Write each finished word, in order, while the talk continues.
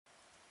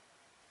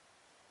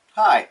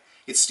Hi,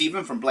 it's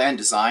Stephen from Bland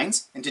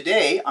Designs, and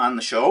today on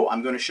the show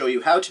I'm going to show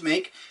you how to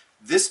make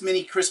this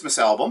mini Christmas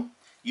album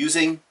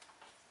using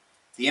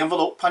the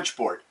envelope punch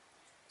board.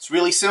 It's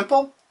really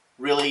simple,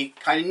 really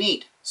kind of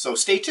neat, so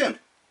stay tuned.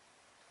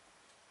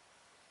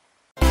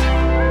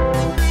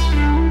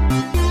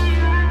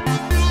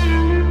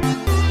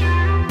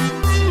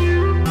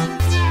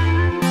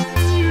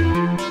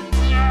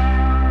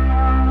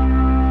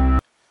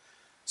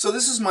 So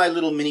this is my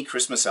little mini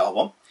Christmas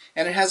album,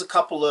 and it has a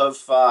couple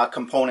of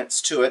components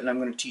to it, and I'm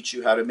going to teach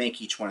you how to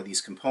make each one of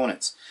these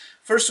components.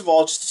 First of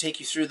all, just to take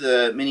you through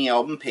the mini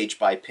album page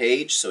by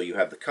page, so you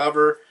have the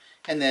cover,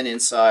 and then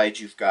inside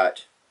you've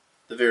got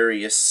the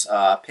various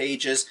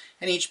pages,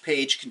 and each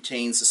page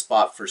contains a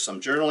spot for some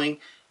journaling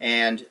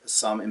and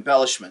some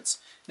embellishments.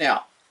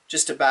 Now,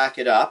 just to back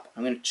it up,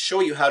 I'm going to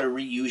show you how to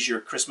reuse your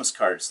Christmas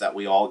cards that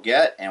we all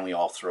get and we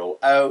all throw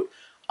out.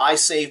 I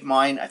save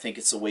mine. I think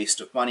it's a waste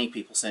of money.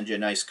 People send you a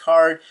nice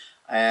card,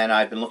 and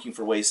I've been looking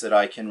for ways that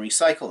I can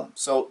recycle them.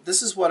 So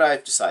this is what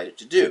I've decided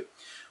to do.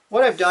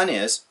 What I've done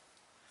is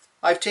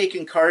I've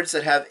taken cards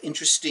that have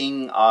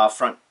interesting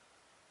front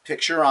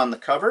picture on the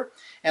cover,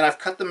 and I've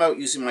cut them out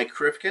using my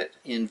Cricut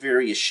in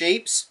various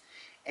shapes,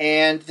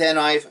 and then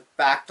I've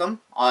backed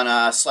them on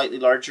a slightly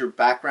larger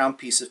background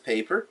piece of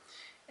paper,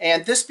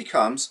 and this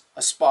becomes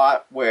a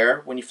spot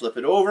where when you flip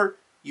it over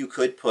you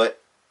could put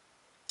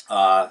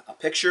a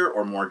picture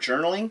or more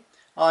journaling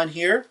on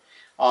here.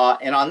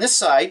 And on this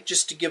side,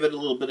 just to give it a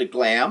little bit of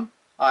glam,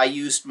 I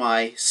used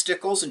my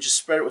stickles and just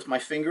spread it with my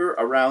finger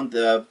around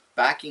the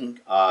backing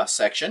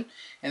section,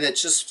 and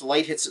it's just, the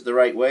light hits it the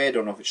right way. I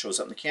don't know if it shows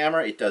up in the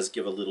camera. It does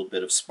give a little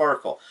bit of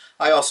sparkle.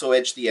 I also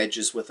edged the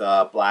edges with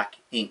a black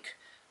ink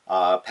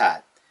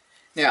pad.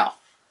 Now,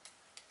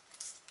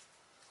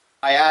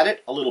 I added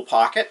a little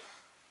pocket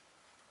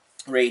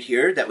right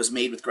here that was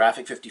made with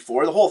Graphic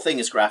 54. The whole thing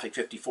is Graphic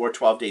 54,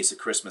 12 Days of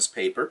Christmas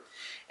paper.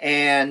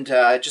 And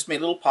I just made a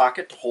little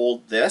pocket to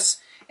hold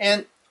this.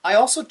 And I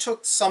also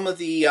took some of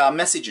the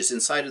messages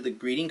inside of the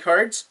greeting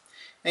cards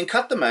and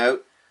cut them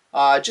out.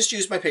 Just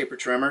used my paper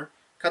trimmer,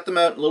 cut them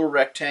out in a little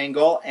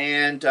rectangle,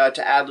 and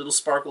to add a little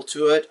sparkle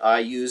to it, I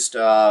used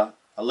a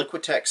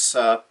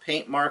Liquitex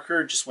paint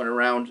marker, just went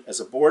around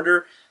as a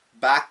border,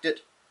 backed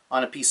it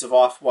on a piece of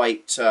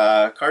off-white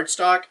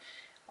cardstock,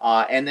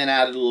 and then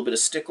added a little bit of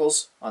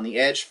stickles on the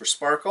edge for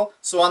sparkle.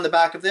 So on the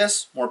back of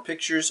this, more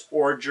pictures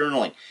or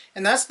journaling.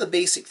 And that's the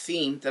basic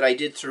theme that I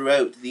did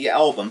throughout the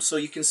album. So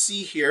you can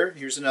see here,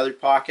 here's another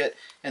pocket,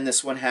 and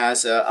this one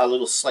has a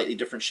little slightly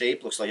different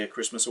shape, looks like a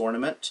Christmas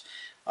ornament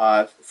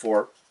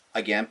for,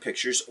 again,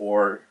 pictures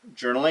or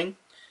journaling.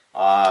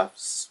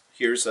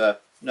 Here's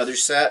another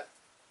set,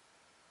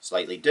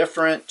 slightly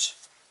different,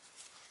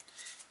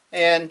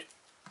 and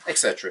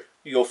etc.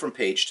 You go from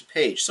page to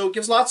page. So it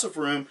gives lots of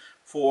room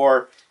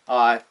for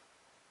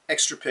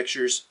extra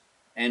pictures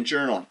and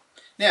journaling.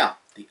 Now,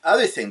 the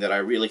other thing that I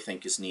really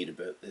think is neat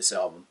about this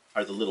album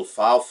are the little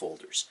file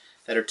folders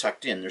that are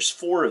tucked in. There's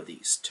 4 of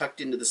these tucked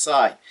into the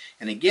side.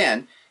 And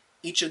again,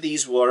 each of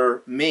these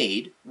were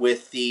made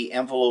with the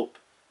envelope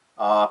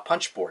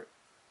punch board.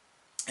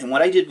 And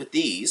what I did with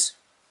these,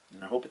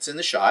 and I hope it's in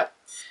the shot,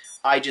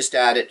 I just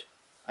added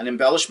an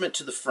embellishment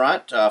to the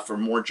front for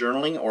more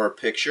journaling or a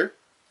picture.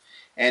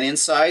 And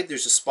inside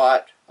there's a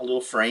spot, a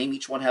little frame.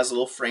 Each one has a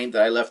little frame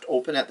that I left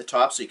open at the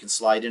top so you can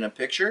slide in a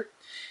picture.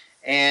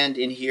 And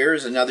in here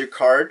is another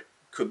card.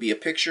 Could be a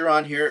picture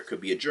on here, it could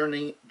be a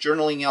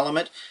journaling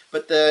element.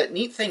 But the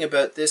neat thing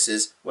about this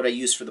is what I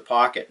used for the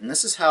pocket. And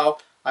this is how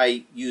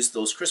I used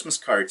those Christmas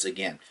cards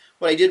again.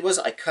 What I did was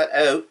I cut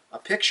out a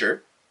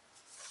picture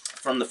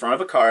from the front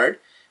of a card,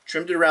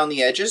 trimmed it around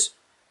the edges,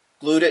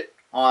 glued it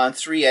on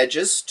 3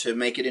 edges to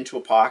make it into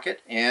a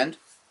pocket, and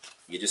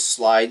you just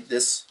slide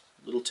this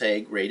little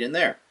tag right in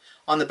there.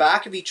 On the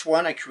back of each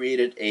one I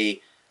created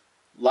a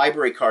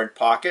library card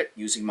pocket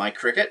using my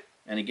Cricut,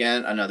 and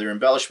again another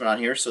embellishment on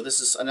here, so this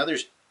is another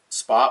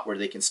spot where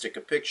they can stick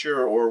a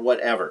picture or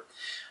whatever.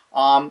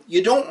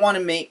 You don't want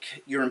to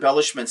make your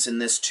embellishments in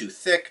this too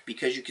thick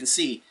because you can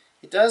see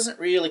it doesn't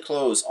really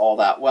close all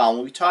that well, and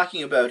we'll be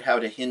talking about how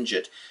to hinge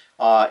it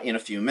in a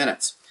few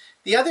minutes.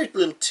 The other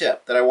little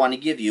tip that I want to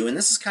give you, and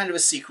this is kind of a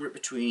secret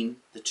between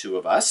the two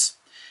of us,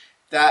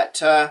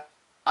 that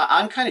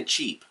I'm kind of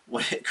cheap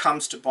when it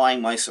comes to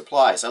buying my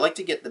supplies. I like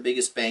to get the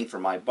biggest bang for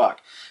my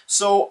buck.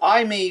 So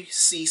I may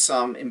see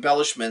some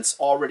embellishments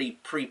already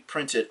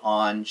pre-printed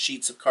on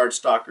sheets of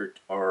cardstock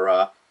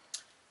or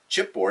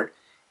chipboard.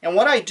 And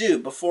what I do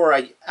before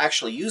I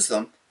actually use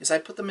them is I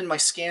put them in my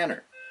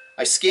scanner.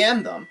 I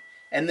scan them,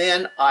 and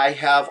then I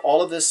have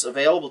all of this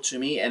available to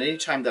me at any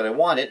time that I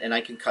want it, and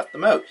I can cut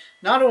them out.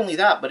 Not only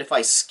that, but if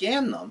I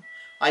scan them,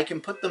 I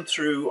can put them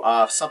through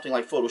something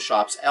like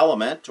Photoshop's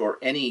Element or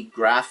any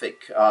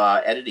graphic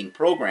editing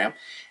program,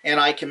 and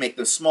I can make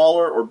them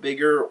smaller or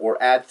bigger or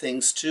add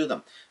things to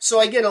them. So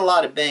I get a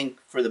lot of bang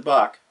for the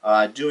buck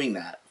doing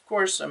that. Of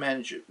course, I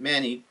imagine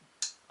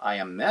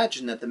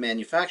that the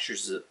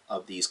manufacturers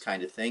of these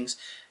kind of things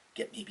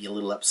get maybe a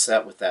little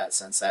upset with that,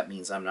 since that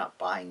means I'm not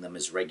buying them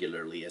as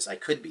regularly as I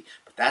could be.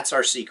 But that's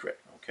our secret,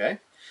 okay?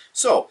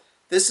 So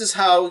this is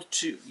how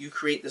you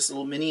create this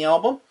little mini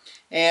album,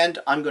 and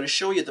I'm going to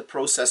show you the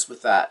process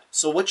with that.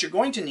 So what you're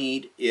going to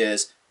need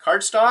is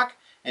cardstock,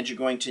 and you're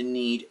going to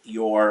need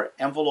your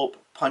envelope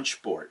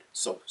punch board.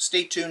 So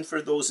stay tuned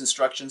for those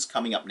instructions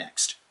coming up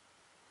next.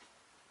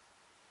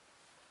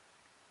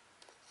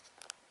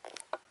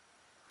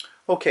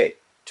 Okay,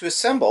 to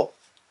assemble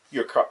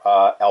your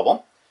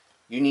album,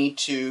 you need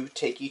to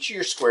take each of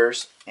your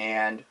squares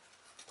and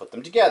put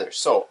them together.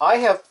 So I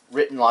have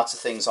written lots of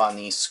things on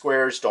these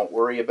squares. Don't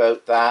worry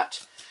about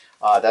that.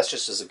 That's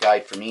just as a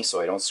guide for me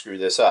so I don't screw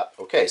this up.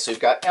 Okay, so you've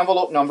got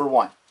envelope number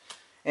 1.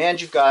 And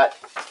you've got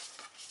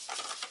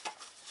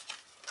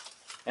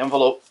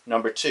envelope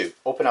number 2.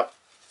 Open up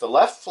the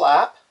left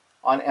flap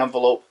on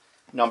envelope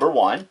number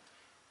 1.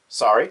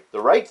 Sorry,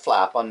 the right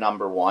flap on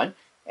number 1.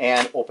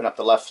 And open up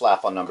the left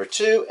flap on number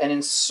 2 and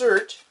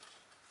insert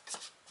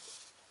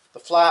the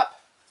flap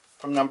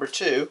from number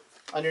 2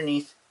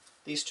 underneath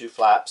these 2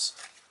 flaps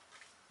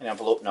in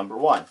envelope number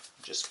 1.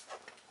 Just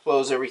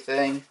close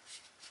everything,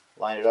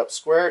 line it up,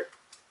 square it,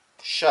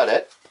 shut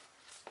it.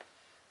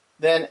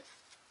 Then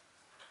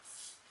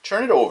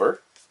turn it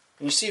over,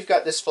 and you see you've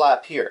got this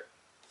flap here.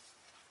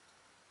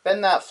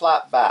 Bend that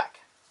flap back.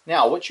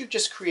 Now what you've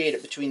just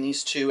created between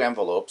these 2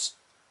 envelopes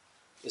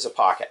is a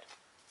pocket.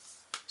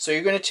 So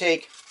you're going to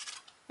take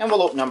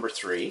envelope number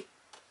 3,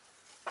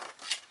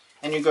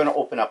 and you're going to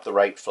open up the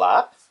right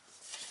flap,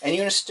 and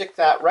you're going to stick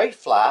that right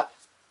flap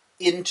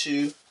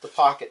into the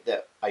pocket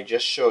that I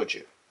just showed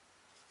you.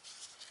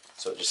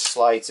 So it just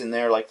slides in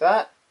there like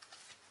that.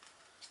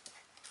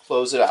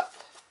 Close it up.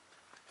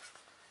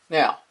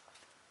 Now,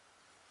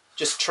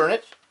 just turn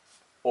it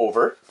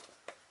over.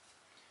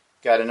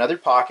 Got another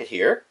pocket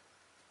here.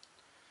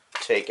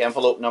 Take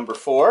envelope number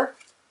 4,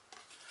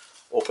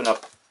 open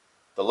up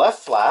the left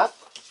flap,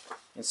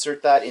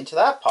 insert that into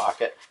that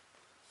pocket,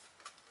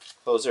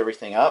 close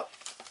everything up,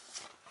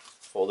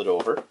 fold it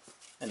over,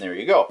 and there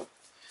you go.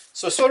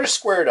 So sort of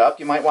squared up.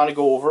 You might want to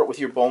go over it with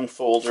your bone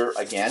folder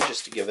again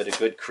just to give it a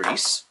good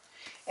crease.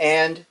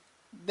 And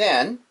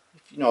then,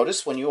 if you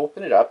notice, when you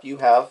open it up, you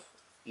have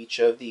each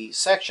of the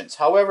sections.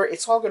 However,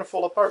 it's all going to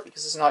fall apart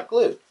because it's not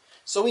glued.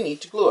 So we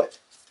need to glue it.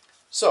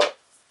 So,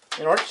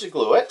 in order to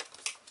glue it,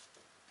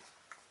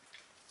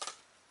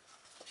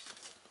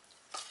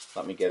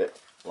 let me get it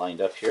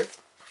lined up here.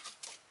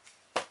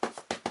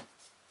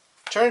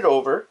 Turn it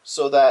over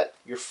so that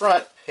your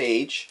front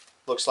page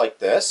looks like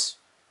this.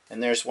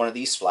 And there's one of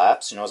these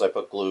flaps. You know, as I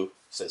put glue, it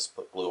says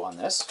put glue on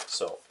this.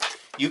 So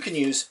you can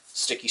use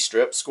sticky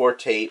strip, score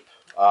tape,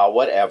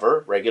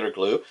 whatever, regular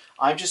glue.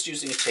 I'm just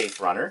using a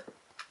tape runner.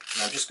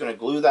 And I'm just going to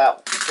glue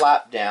that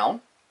flap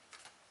down.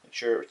 Make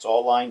sure it's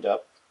all lined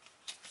up.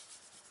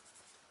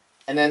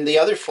 And then the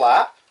other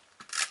flap,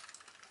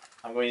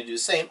 I'm going to do the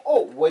same.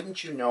 Oh,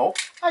 wouldn't you know,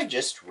 I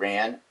just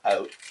ran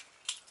out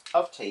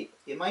of tape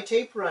in my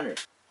tape runner.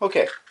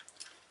 Okay,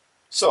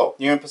 so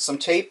you're going to put some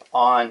tape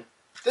on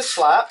this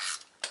flap,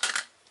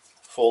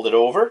 fold it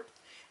over,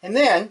 and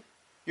then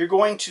you're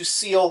going to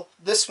seal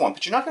this one.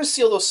 But you're not going to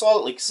seal those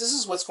solidly because this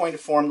is what's going to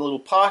form the little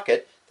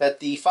pocket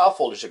that the file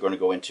folders are going to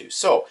go into.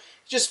 So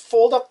just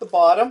fold up the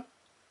bottom,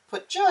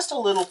 put just a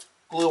little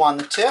glue on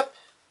the tip,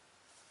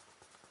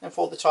 and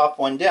fold the top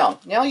one down.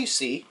 Now you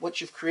see what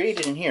you've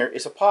created in here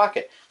is a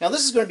pocket. Now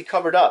this is going to be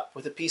covered up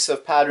with a piece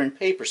of patterned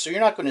paper, so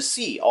you're not going to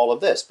see all of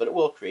this, but it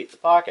will create the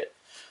pocket.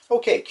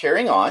 Okay,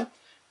 carrying on,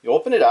 you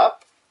open it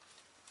up,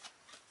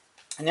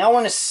 and now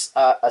on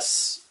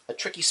a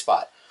tricky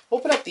spot.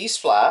 Open up these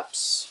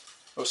flaps,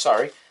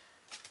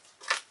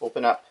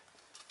 open up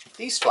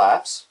these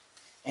flaps,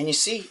 and you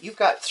see you've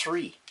got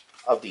 3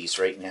 of these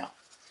right now.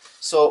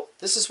 So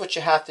this is what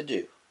you have to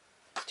do.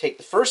 Take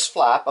the first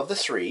flap of the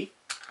 3,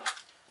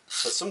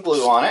 put some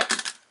glue on it,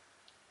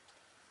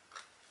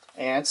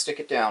 and stick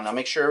it down. Now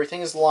make sure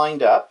everything is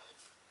lined up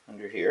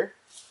under here,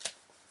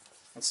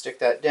 and stick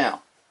that down.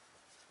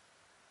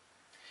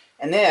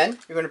 And then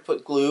you're going to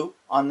put glue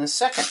on the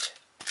second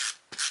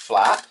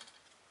flap.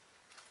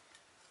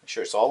 Make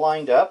sure it's all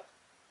lined up,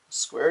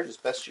 squared as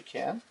best you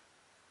can.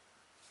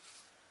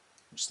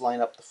 Just line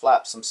up the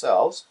flaps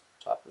themselves,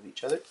 top of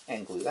each other,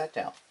 and glue that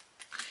down.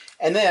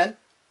 And then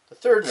the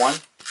third one,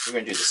 we're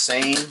going to do the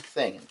same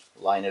thing.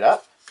 Line it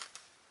up.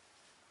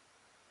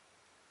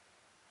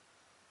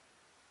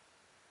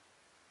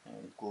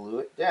 And glue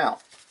it down.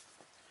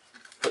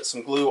 Put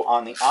some glue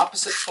on the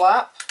opposite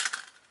flap.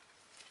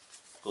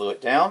 Glue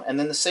it down, and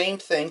then the same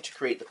thing to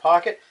create the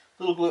pocket.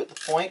 Little glue at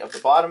the point of the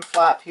bottom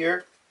flap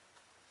here.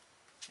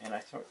 And I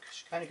think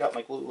I kind of got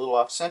my glue a little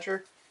off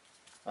center.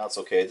 That's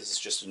okay, this is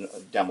just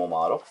a demo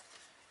model.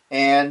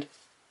 And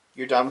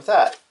you're done with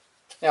that.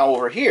 Now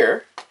over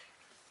here,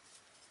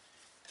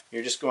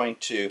 you're going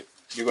to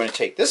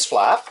take this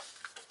flap,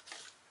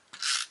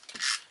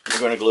 you're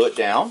going to glue it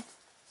down,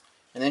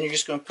 and then you're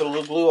just going to put a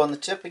little glue on the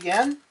tip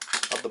again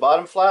of the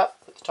bottom flap,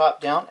 put the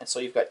top down, and so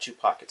you've got 2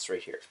 pockets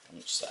right here on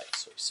each side.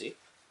 So you see,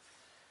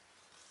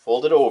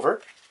 fold it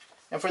over,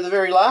 and for the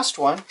very last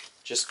one,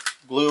 just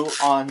glue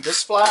on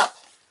this flap,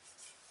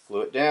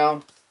 glue it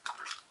down,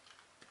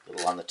 a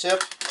little on the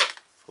tip,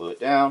 glue it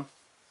down,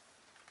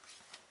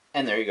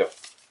 And there you go.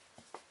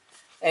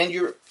 And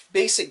your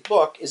basic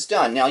book is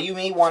done. Now you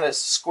may want to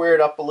square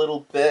it up a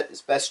little bit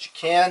as best you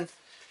can,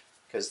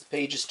 because the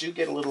pages do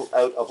get a little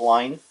out of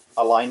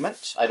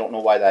alignment. I don't know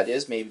why that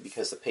is. Maybe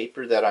because the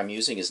paper that I'm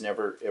using is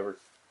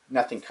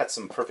nothing cuts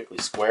them perfectly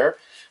square.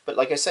 But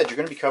like I said, you're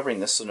going to be covering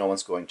this so no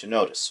one's going to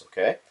notice,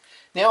 okay?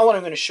 Now what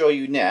I'm going to show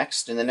you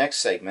next, in the next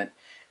segment,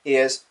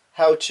 is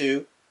how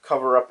to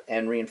cover up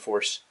and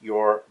reinforce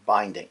your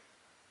binding.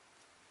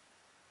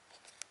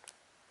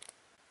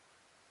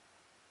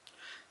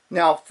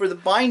 Now for the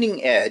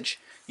binding edge,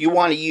 you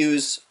want to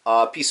use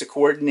a piece of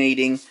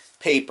coordinating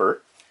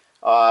paper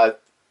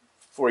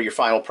for your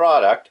final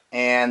product,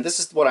 and this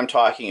is what I'm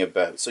talking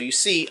about. So you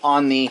see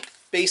on the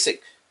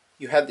basic,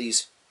 you have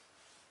these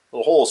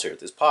little holes here,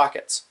 these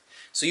pockets.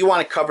 So you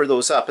want to cover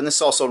those up, and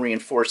this also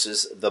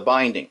reinforces the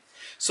binding.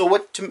 So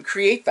to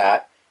create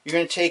that, you're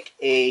going to take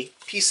a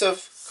piece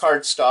of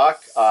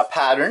cardstock,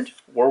 patterned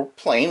or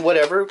plain,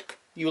 whatever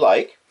you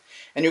like,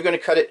 and you're going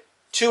to cut it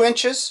 2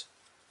 inches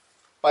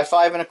by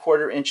 5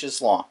 1/4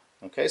 inches long.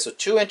 Okay, so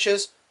 2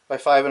 inches by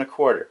 5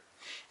 1/4.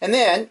 And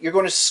then you're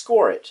going to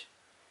score it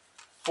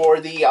for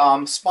the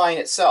spine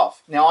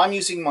itself. Now I'm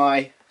using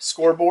my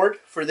scoreboard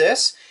for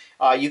this.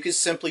 You could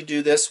simply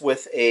do this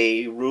with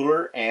a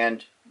ruler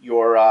and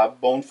your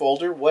bone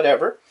folder,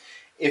 whatever.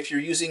 If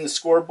you're using the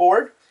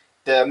scoreboard,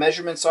 the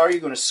measurements are you're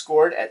going to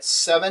score it at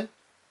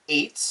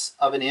 7/8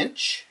 of an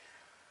inch,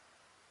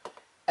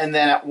 and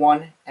then at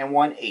 1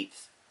 1/8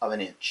 of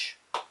an inch.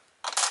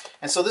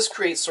 And so this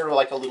creates sort of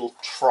like a little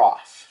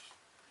trough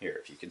here,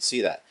 if you can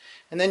see that.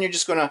 And then you're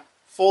just going to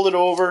fold it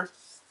over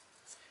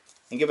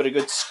and give it a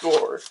good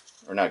score,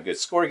 or not a good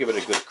score, give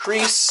it a good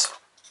crease,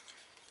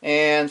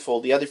 and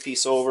fold the other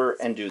piece over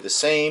and do the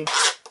same.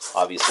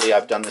 Obviously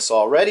I've done this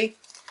already.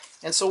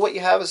 And so what you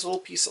have is a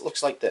little piece that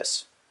looks like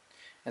this.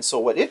 And so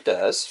what it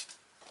does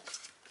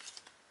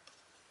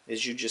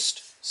is you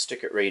just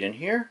stick it right in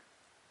here,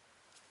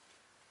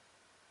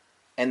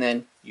 and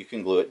then you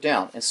can glue it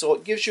down. And so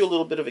it gives you a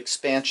little bit of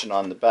expansion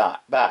on the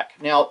back.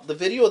 Now the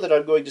video that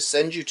I'm going to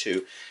send you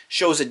to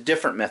shows a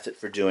different method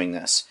for doing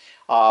this,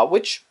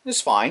 which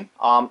is fine.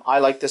 I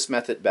like this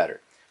method better.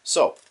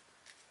 So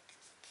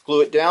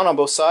glue it down on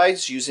both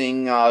sides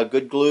using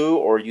good glue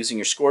or using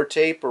your score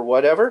tape or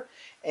whatever,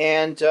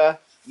 and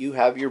you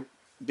have your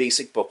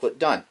basic booklet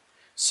done.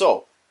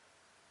 So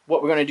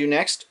what we're going to do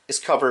next is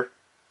cover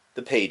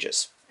the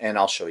pages, and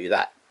I'll show you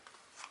that.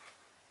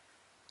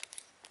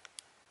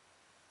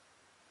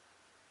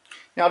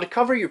 Now to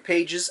cover your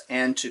pages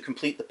and to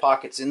complete the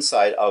pockets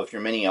inside of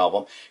your mini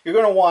album, you're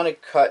going to want to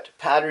cut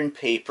pattern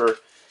paper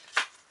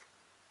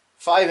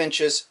 5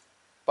 inches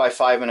by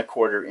 5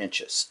 1/4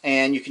 inches.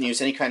 And you can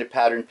use any kind of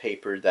pattern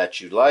paper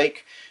that you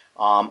like.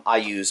 I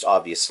used,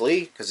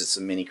 obviously, because it's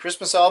a mini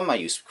Christmas album, I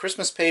used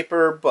Christmas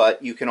paper,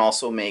 but you can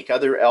also make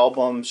other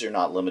albums. You're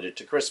not limited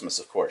to Christmas,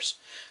 of course.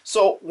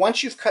 So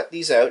once you've cut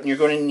these out, and you're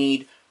going to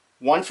need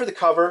one for the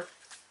cover,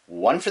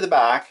 one for the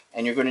back,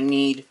 and you're going to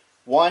need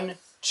 1,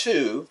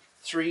 2,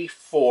 3,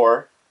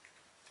 4,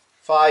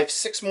 5,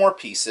 6 more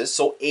pieces,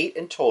 so 8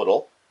 in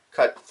total.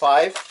 Cut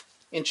 5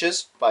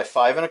 inches by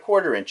 5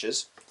 1/4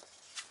 inches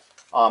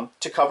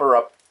to cover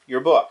up your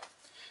book.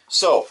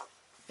 So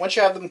once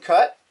you have them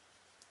cut,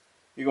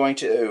 you're going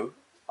to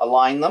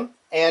align them,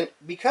 and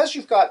because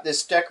you've got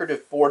this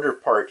decorative border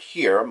part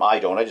here, I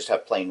don't, I just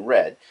have plain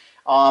red,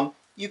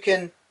 you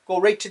can go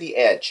right to the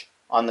edge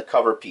on the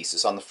cover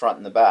pieces on the front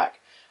and the back.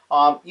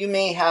 You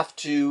may have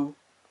to,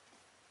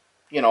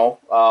 you know,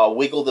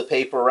 wiggle the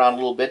paper around a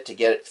little bit to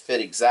get it fit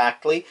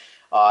exactly.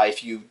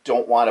 If you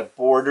don't want a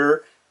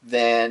border,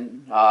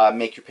 then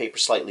make your paper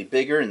slightly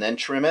bigger and then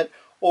trim it.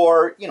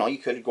 Or, you know, you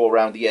could go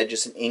around the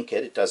edges and ink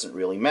it. It doesn't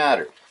really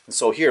matter. And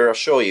so here I'll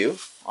show you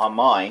on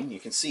mine. You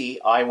can see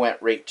I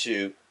went right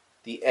to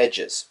the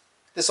edges.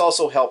 This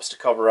also helps to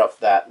cover up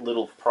that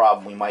little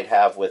problem we might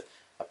have with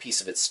a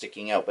piece of it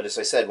sticking out. But as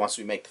I said, once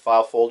we make the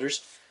file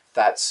folders,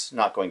 that's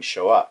not going to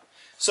show up.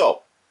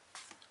 So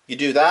you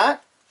do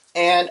that.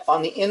 And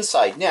on the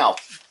inside, now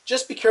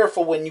just be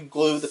careful when you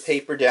glue the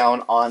paper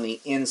down on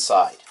the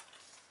inside.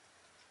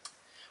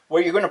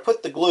 Where you're going to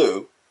put the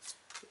glue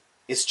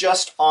is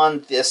just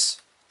on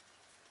this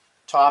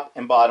top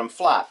and bottom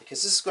flap,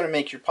 because this is going to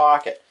make your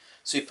pocket.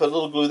 So you put a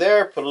little glue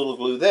there, put a little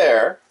glue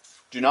there.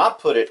 Do not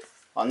put it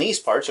on these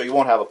parts or you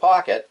won't have a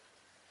pocket.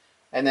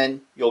 And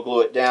then you'll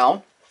glue it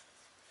down,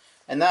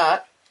 and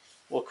that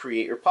will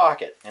create your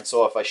pocket. And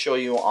so if I show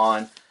you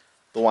on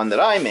the one that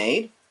I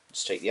made,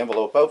 just take the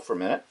envelope out for a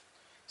minute.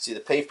 See, the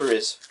paper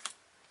is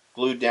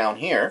glued down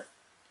here,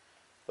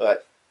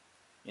 but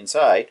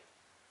inside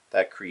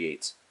that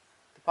creates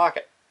the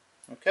pocket.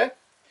 Okay?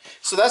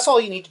 So that's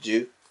all you need to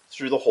do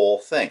through the whole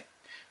thing.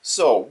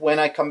 So when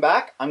I come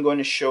back, I'm going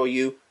to show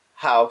you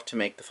how to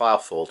make the file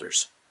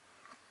folders.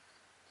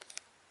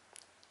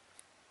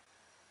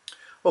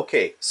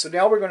 Okay, so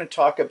now we're going to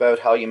talk about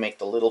how you make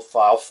the little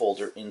file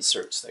folder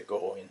inserts that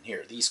go in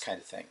here, these kind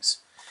of things.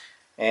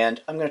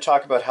 And I'm going to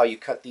talk about how you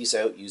cut these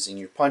out using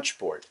your punch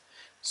board.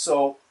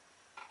 So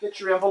get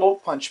your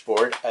envelope punch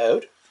board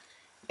out,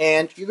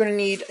 And you're going to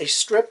need a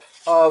strip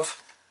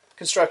of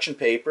construction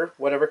paper,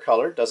 whatever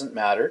color, doesn't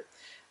matter,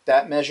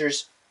 that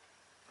measures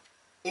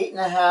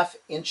 8.5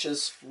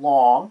 inches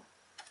long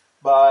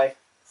by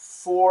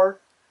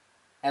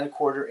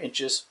 4.25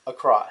 inches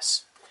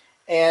across.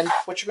 And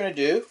what you're going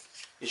to do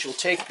is you'll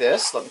take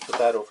this, let me put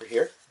that over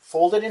here,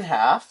 fold it in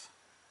half,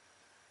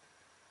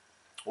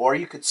 or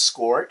you could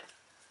score it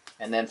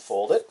and then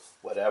fold it,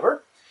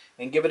 whatever,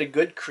 and give it a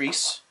good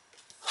crease.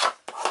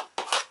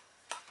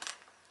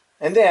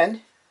 And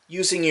then,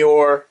 using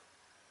your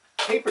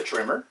paper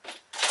trimmer,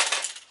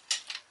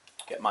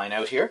 get mine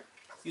out here,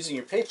 using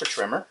your paper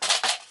trimmer,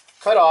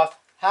 cut off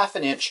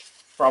 1/2 inch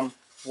from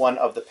one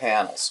of the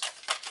panels.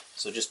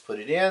 So just put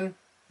it in,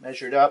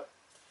 measure it up,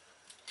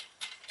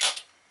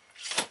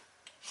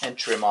 and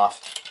trim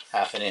off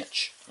 1/2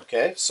 inch.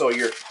 Okay, so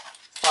your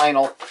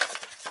final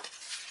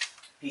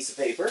piece of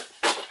paper,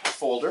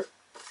 folder,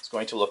 is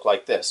going to look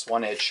like this,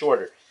 one edge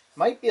shorter.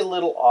 Might be a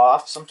little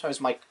off,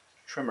 sometimes my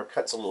trimmer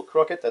cuts a little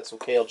crooked, that's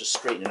okay, I'll just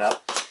straighten it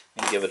up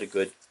and give it a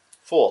good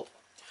fold.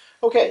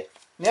 Okay,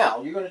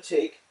 now you're going to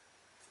take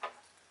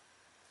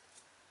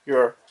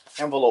your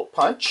envelope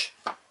punch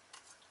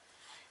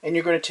and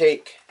you're going to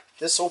take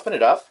this, open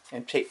it up,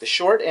 and take the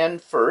short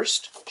end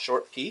first,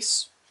 short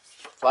piece,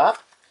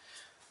 flap,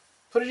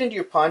 put it into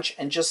your punch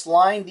and just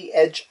line the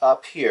edge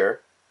up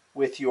here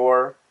with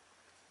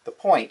the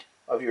point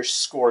of your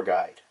score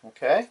guide,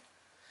 okay?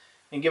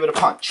 And give it a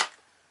punch.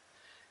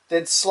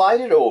 Then slide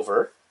it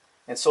over,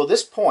 and so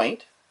this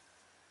point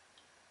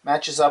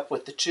matches up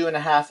with the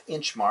 2.5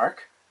 inch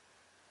mark,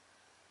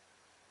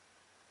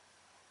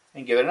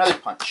 and give it another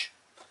punch.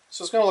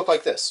 So it's going to look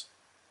like this.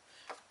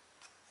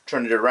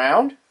 Turn it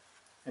around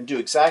and do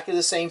exactly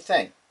the same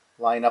thing.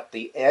 Line up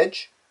the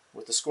edge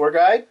with the score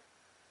guide,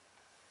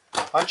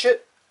 punch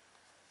it,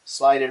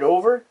 slide it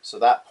over so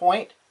that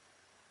point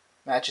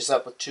matches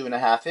up with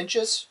 2.5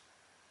 inches,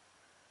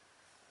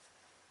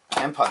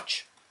 and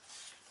punch.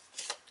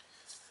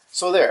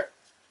 So there,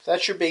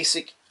 that's your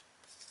basic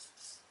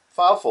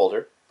file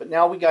folder, but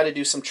now we got to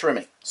do some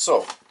trimming.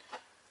 So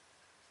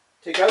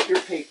take out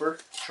your paper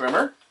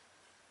trimmer,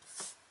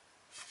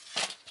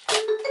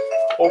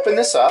 open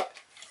this up,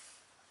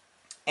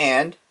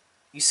 and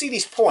you see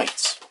these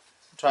points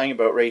I'm talking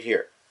about right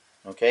here,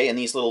 okay, and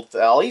these little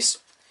valleys.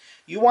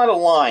 You want to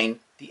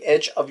line the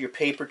edge of your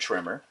paper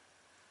trimmer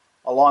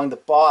along the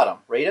bottom,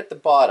 right at the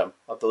bottom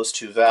of those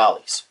two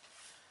valleys.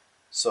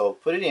 So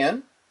put it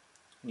in,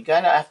 you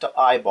kind of have to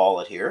eyeball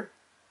it here,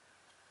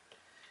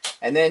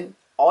 and then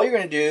all you're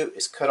going to do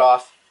is cut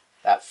off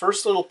that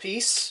first little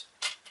piece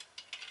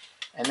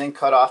and then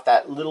cut off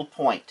that little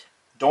point.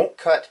 Don't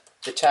cut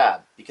the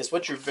tab, because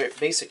what you're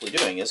basically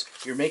doing is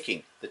you're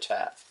making the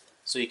tab.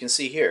 So you can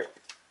see here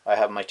I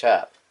have my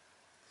tab.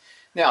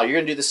 Now you're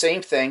going to do the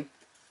same thing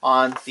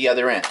on the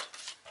other end.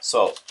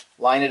 So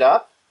line it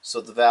up so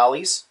the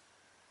valleys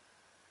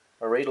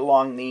are right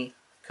along the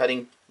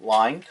cutting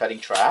line, cutting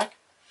track.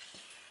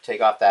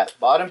 Take off that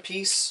bottom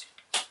piece,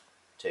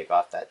 take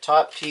off that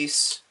top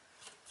piece,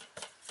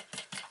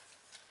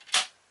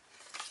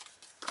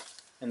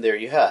 and there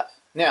you have.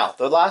 Now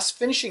the last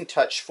finishing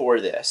touch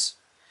for this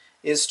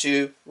is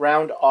to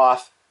round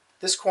off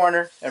this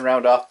corner and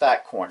round off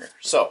that corner.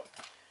 So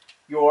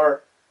you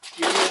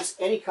use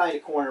any kind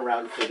of corner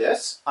rounder for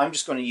this. I'm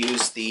just going to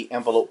use the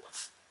envelope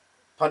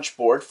punch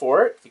board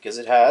for it because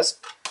it has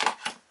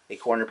a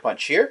corner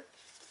punch here.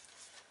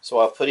 So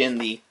I'll put in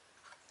the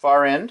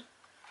far end,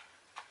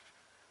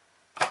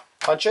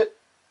 punch it,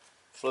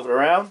 flip it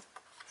around,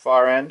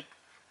 far end,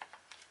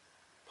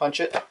 punch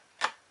it,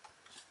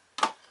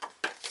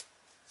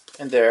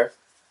 and there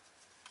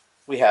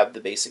we have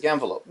the basic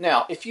envelope.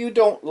 Now if you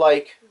don't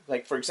like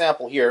for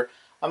example here,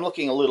 I'm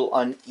looking a little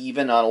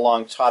uneven on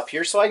along top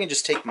here, so I can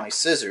just take my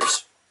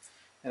scissors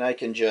and I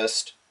can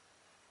just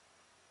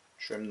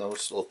trim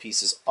those little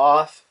pieces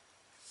off,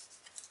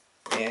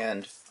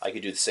 and I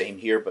could do the same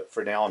here, but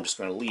for now I'm just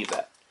going to leave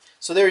that.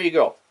 So there you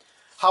go.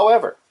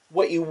 However,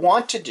 what you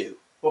want to do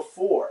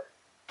before,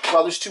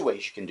 well, there's two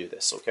ways you can do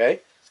this, okay?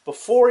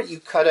 Before you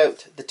cut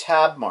out the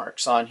tab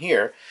marks on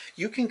here,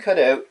 you can cut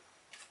out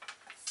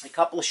a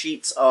couple of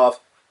sheets of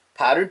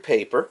patterned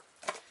paper,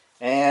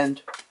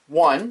 and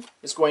one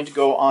is going to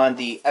go on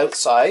the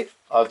outside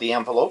of the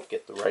envelope.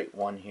 Get the right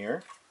one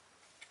here.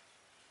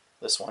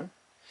 This one.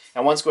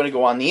 And one's going to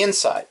go on the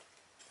inside.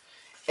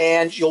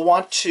 And you'll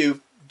want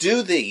to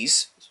do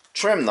these,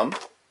 trim them.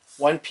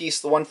 One piece,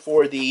 the one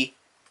for the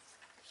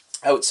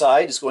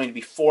outside, is going to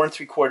be 4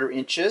 3/4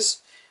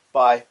 inches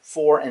by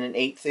 4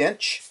 1/8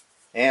 inch.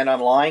 And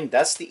I'm lying,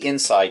 that's the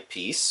inside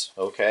piece.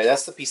 Okay,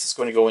 that's the piece that's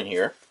going to go in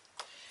here.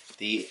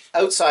 The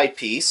outside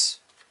piece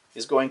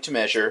is going to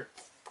measure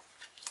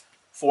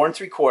 4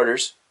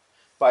 3/4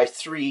 by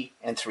 3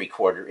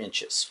 3/4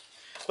 inches.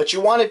 But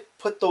you want to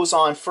put those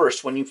on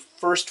first. When you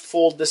first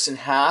fold this in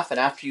half, and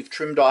after you've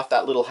trimmed off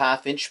that little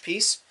 1/2 inch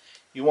piece,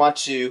 you want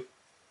to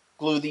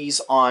glue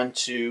these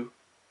onto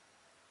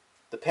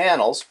the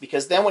panels,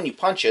 because then when you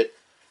punch it,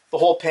 the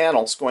whole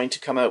panel is going to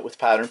come out with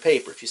patterned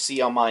paper. If you see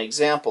on my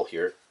example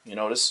here, you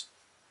notice.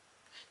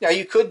 Now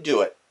you could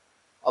do it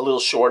a little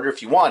shorter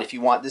if you want. If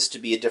you want this to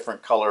be a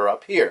different color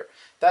up here,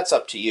 that's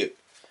up to you.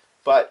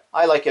 But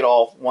I like it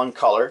all one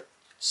color,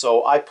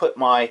 so I put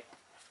my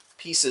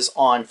pieces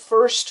on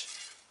first,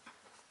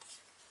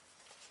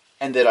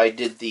 and then I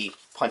did the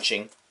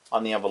punching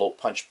on the envelope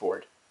punch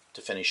board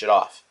to finish it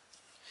off.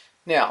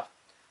 Now,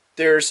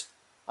 there's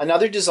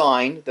another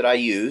design that I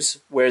use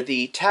where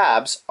the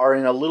tabs are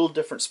in a little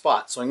different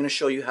spot, so I'm going to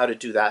show you how to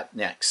do that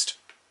next.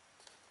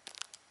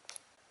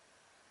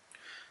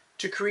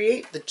 To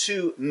create the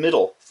two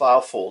middle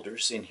file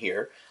folders in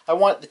here, I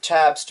want the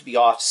tabs to be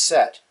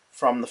offset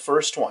from the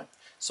first one.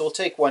 So we'll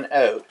take one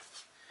out,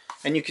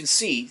 and you can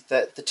see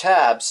that the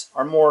tabs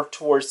are more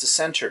towards the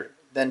center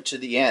than to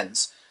the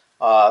ends,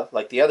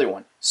 like the other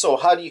one. So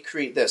how do you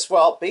create this?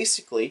 Well,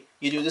 basically,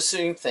 you do the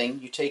same thing.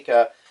 You take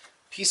a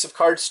piece of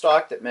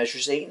cardstock that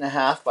measures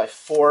 8.5 by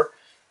 4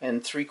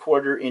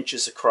 3/4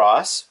 inches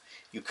across.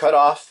 You cut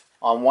off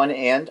on one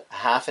end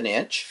 1/2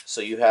 inch,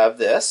 so you have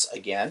this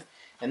again.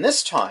 And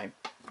this time,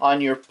 on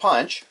your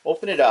punch,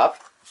 open it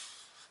up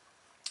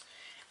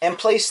and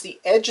place the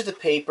edge of the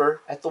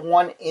paper at the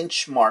 1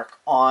 inch mark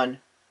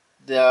on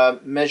the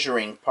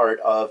measuring part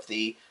of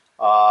the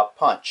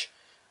punch.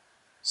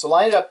 So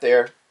line it up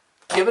there,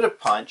 give it a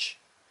punch,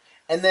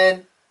 and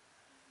then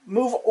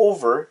move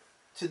over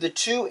to the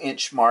 2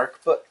 inch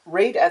mark, but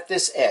right at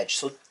this edge.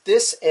 So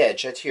this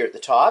edge at here at the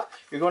top,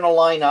 you're going to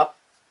line up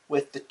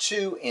with the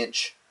 2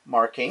 inch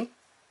marking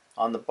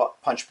on the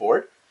punch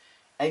board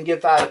and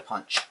give that a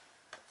punch.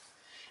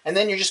 And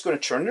then you're just going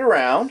to turn it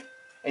around,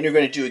 and you're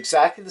going to do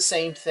exactly the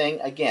same thing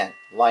again.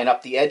 Line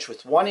up the edge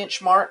with 1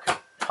 inch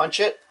mark, punch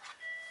it,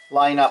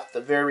 line up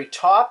the very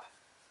top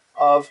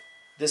of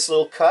this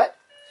little cut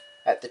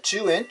at the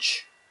 2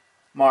 inch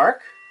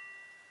mark,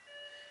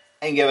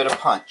 and give it a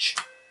punch.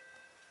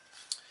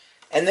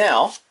 And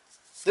now,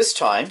 this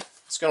time,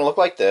 it's going to look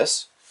like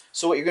this.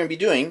 So what you're going to be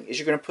doing is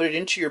you're going to put it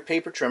into your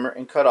paper trimmer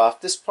and cut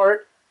off this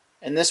part,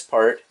 and this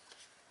part,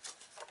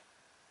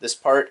 this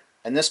part,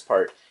 and this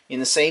part, in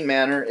the same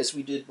manner as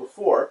we did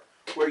before,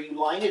 where you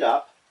line it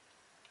up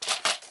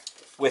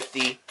with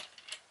the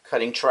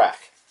cutting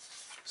track.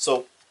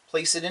 So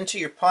place it into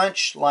your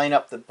punch, line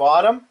up the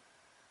bottom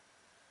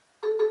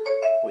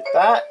with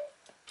that.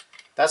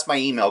 That's my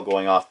email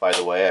going off, by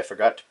the way. I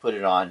forgot to put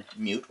it on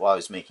mute while I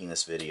was making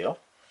this video.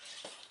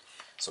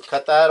 So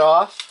cut that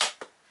off,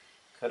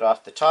 cut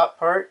off the top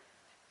part,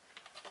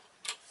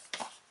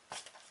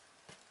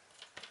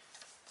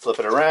 flip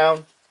it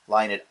around,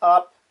 line it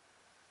up,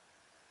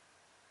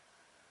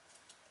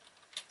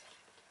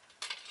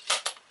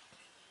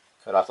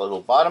 cut off the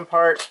little bottom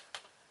part,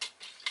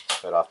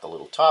 cut off the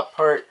little top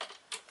part,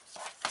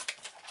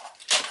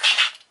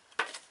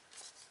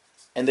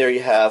 and there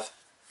you have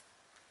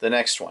the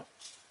next one.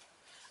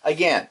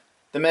 Again,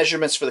 the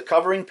measurements for the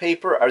covering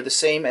paper are the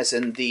same as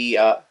in the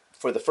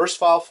for the first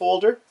file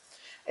folder,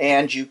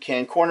 and you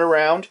can corner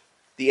around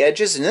the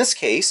edges. In this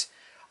case,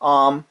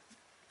 I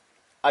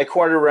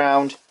cornered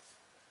around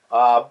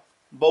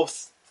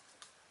both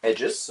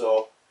edges,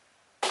 so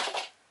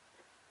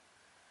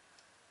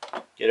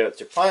get out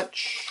your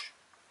punch.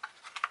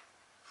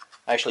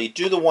 Actually,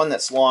 do the one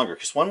that's longer,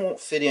 because one won't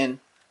fit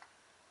in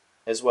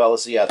as well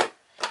as the other.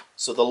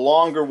 So the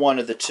longer one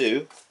of the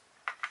two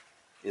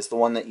is the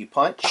one that you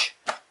punch.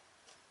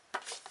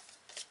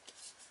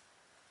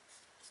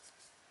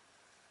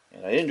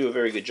 And I didn't do a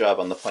very good job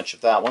on the punch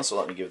of that one, so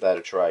let me give that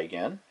a try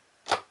again.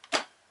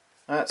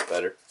 That's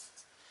better.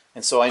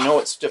 And so I know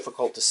it's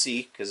difficult to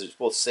see because it's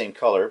both the same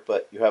color,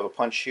 but you have a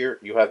punch here,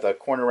 you have the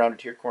corner around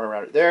it here, corner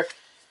around it there,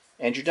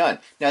 and you're done.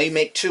 Now you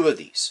make two of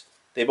these.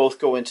 They both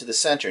go into the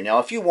center. Now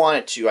if you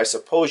wanted to, I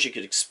suppose you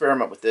could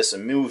experiment with this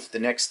and move the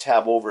next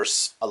tab over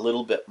a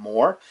little bit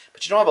more,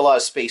 but you don't have a lot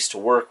of space to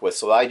work with,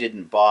 so I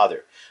didn't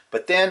bother.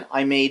 But then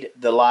I made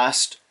the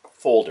last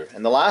folder,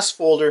 and the last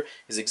folder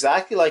is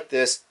exactly like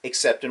this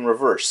except in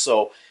reverse.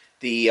 So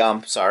the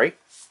sorry,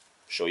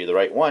 show you the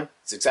right one.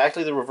 It's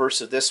exactly the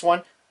reverse of this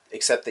one,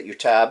 except that your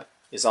tab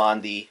is on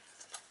the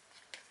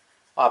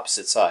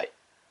opposite side.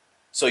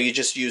 So you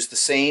just use the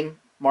same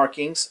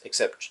markings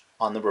except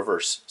on the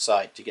reverse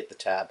side to get the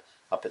tab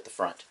up at the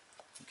front.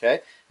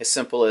 Okay, as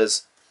simple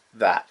as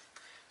that.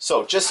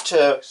 So just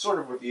to sort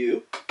of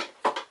review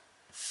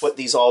what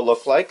these all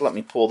look like, let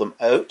me pull them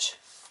out,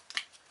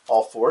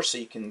 all four, so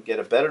you can get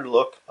a better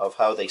look of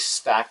how they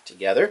stack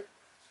together.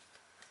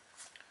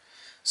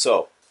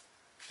 So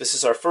this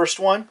is our first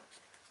one,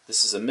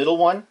 this is a middle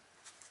one,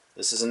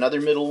 this is another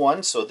middle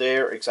one, so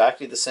they're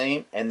exactly the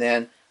same, and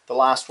then the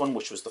last one,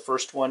 which was the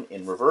first one,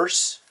 in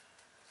reverse.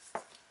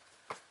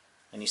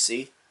 And you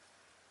see,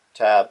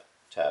 tab,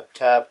 tab,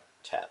 tab,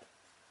 tab,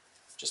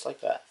 just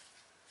like that.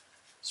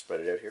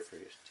 Spread it out here for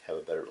you to have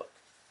a better look.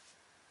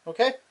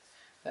 Okay,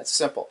 that's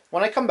simple.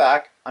 When I come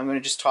back, I'm going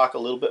to just talk a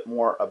little bit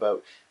more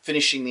about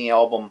finishing the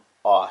album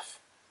off.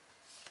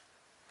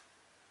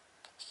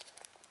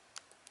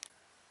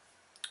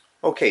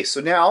 Okay, so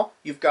now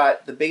you've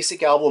got the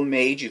basic album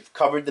made, you've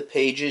covered the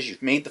pages,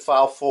 you've made the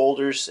file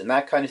folders and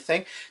that kind of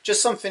thing.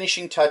 Just some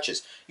finishing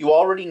touches. You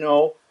already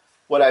know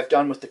what I've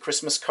done with the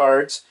Christmas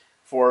cards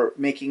for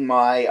making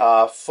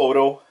my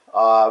photo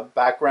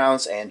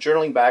backgrounds and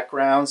journaling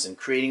backgrounds and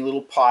creating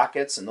little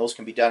pockets, and those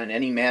can be done in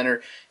any manner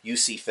you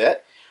see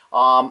fit.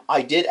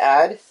 I did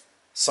add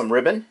some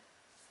ribbon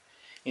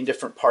in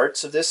different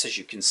parts of this, as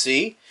you can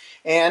see,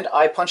 and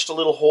I punched a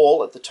little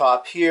hole at the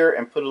top here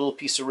and put a little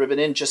piece of ribbon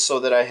in just so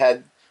that I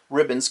had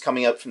ribbons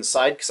coming out from the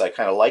side, because I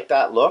kind of like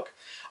that look.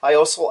 I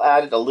also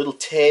added a little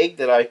tag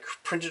that I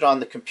printed on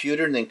the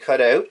computer and then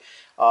cut out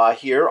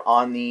here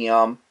on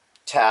the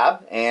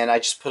tab, and I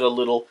just put a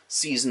little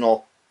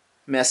seasonal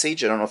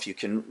message. I don't know if you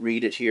can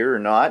read it here or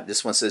not.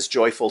 This one says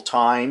joyful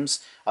times,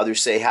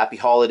 others say happy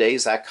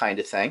holidays, that kind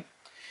of thing.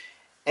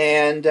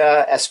 And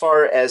as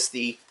far as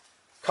the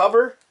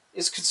cover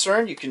is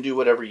concerned, you can do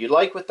whatever you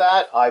like with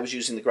that. I was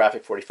using the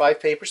Graphic 45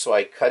 paper, so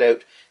I cut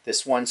out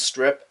this one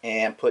strip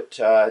and put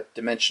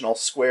dimensional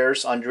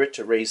squares under it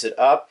to raise it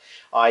up.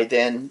 I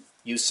then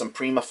used some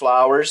Prima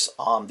flowers.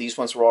 These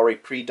ones were already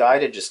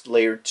pre-dyed. I just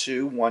layered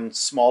two, one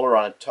smaller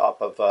on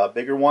top of a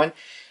bigger one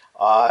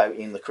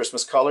in the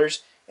Christmas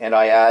colors. And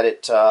I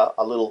added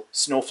a little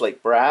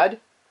snowflake brad.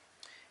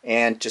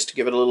 And just to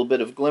give it a little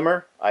bit of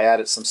glimmer, I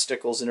added some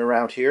stickles in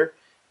around here.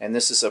 And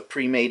this is a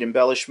pre-made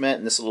embellishment,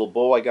 and this little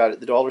bow I got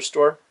at the dollar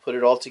store. Put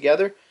it all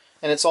together,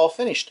 and it's all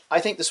finished. I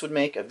think this would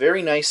make a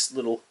very nice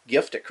little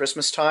gift at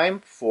Christmas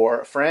time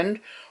for a friend,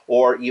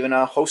 or even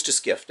a hostess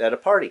gift at a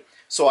party.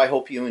 So I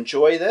hope you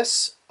enjoy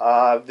this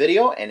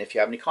video, and if you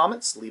have any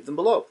comments, leave them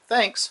below.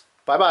 Thanks.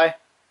 Bye-bye.